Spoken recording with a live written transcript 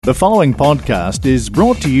The following podcast is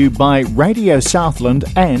brought to you by Radio Southland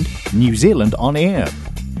and New Zealand On Air.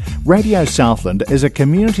 Radio Southland is a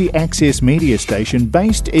community access media station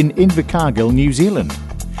based in Invercargill, New Zealand.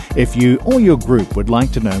 If you or your group would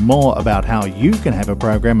like to know more about how you can have a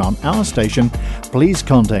program on our station, please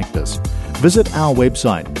contact us. Visit our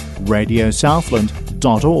website,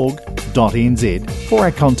 radiosouthland.org.nz, for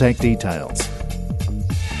our contact details.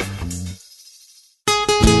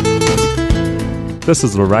 This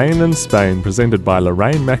is Lorraine in Spain, presented by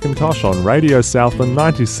Lorraine McIntosh on Radio Southland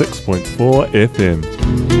 96.4 FM.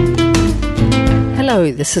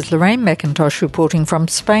 Hello, this is Lorraine McIntosh reporting from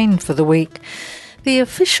Spain for the week. The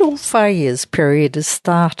official fires period has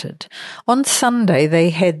started. On Sunday,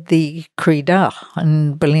 they had the Crida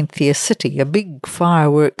in Valencia City, a big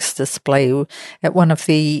fireworks display at one of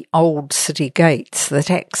the old city gates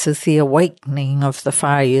that acts as the awakening of the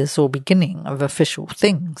fires or beginning of official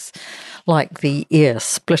things, like the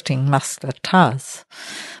ear-splitting mascletas.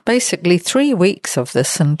 Basically 3 weeks of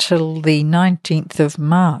this until the 19th of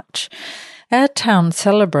March. Our town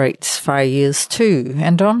celebrates fires too,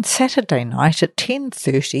 and on Saturday night at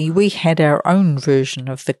 10:30 we had our own version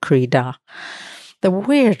of the Crida. The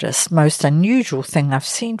weirdest, most unusual thing I've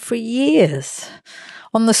seen for years.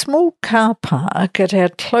 On the small car park at our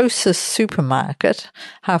closest supermarket,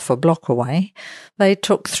 half a block away, they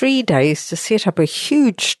took 3 days to set up a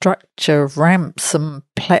huge structure of ramps and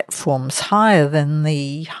platforms higher than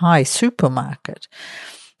the high supermarket.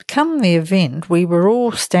 Come the event, we were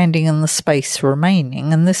all standing in the space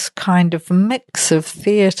remaining, and this kind of mix of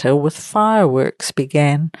theatre with fireworks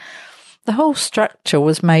began. The whole structure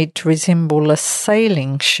was made to resemble a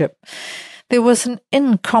sailing ship. There was an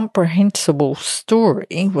incomprehensible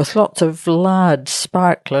story with lots of large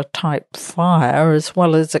sparkler-type fire as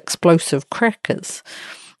well as explosive crackers.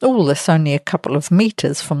 All this only a couple of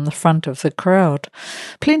metres from the front of the crowd.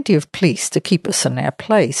 Plenty of police to keep us in our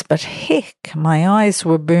place, but heck, my eyes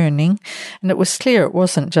were burning, and it was clear it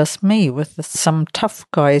wasn't just me, with some tough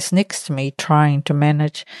guys next to me trying to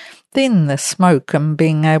manage. Then the smoke and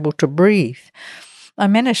being able to breathe. I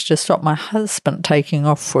managed to stop my husband taking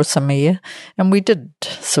off for some air, and we did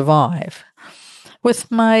survive.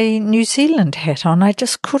 With my New Zealand hat on, I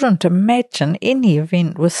just couldn't imagine any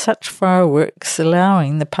event with such fireworks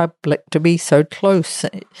allowing the public to be so close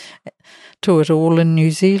to it all in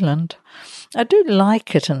New Zealand. I do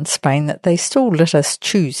like it in Spain that they still let us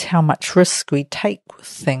choose how much risk we take with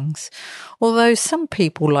things, although some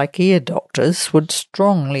people, like ear doctors, would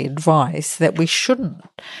strongly advise that we shouldn't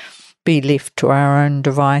be left to our own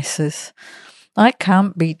devices. I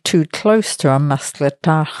can't be too close to a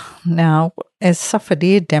mascleta now, as suffered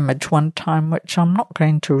ear damage one time, which I'm not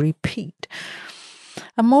going to repeat.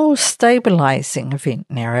 A more stabilising event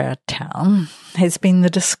near our town has been the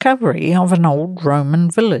discovery of an old Roman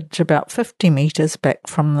village about 50 metres back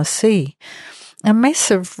from the sea. A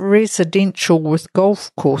massive residential with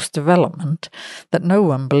golf course development that no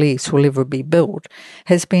one believes will ever be built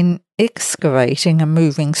has been excavating and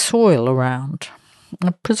moving soil around,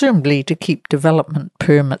 presumably to keep development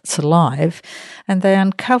permits alive, and they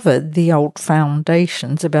uncovered the old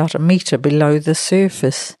foundations about a metre below the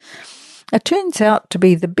surface. It turns out to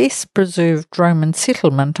be the best preserved Roman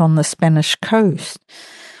settlement on the Spanish coast.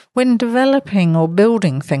 When developing or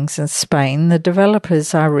building things in Spain, the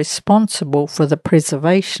developers are responsible for the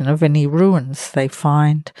preservation of any ruins they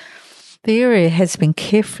find. The area has been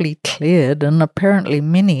carefully cleared and apparently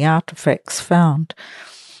many artefacts found.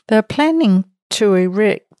 They are planning to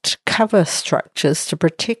erect cover structures to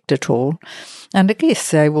protect it all, and I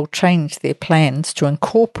guess they will change their plans to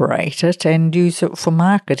incorporate it and use it for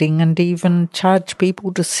marketing and even charge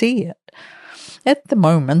people to see it. At the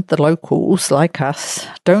moment, the locals, like us,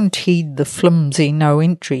 don't heed the flimsy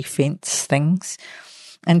no-entry fence things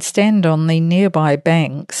and stand on the nearby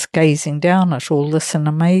banks gazing down at all this in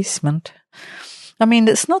amazement. I mean,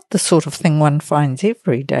 it's not the sort of thing one finds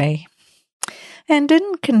every day. And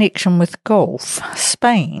in connection with golf,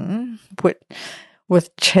 Spain,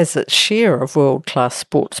 which has its share of world-class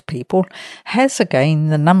sports people, has again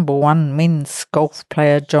the number one men's golf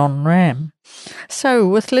player Jon Rahm. So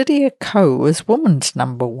with Lydia Ko as women's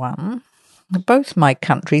number one, both my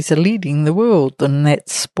countries are leading the world in that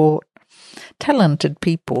sport. Talented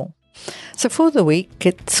people. So for the week,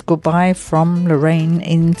 it's goodbye from Lorraine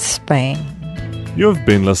in Spain. You've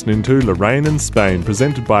been listening to Lorraine in Spain,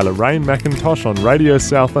 presented by Lorraine McIntosh on Radio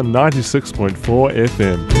Southland 96.4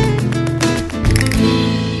 FM.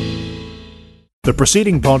 The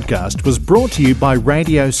preceding podcast was brought to you by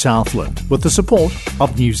Radio Southland with the support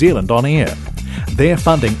of New Zealand On Air. Their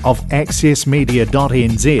funding of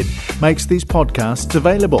accessmedia.nz makes these podcasts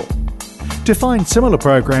available. To find similar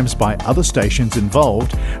programs by other stations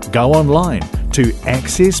involved, go online to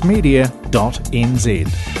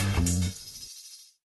accessmedia.nz.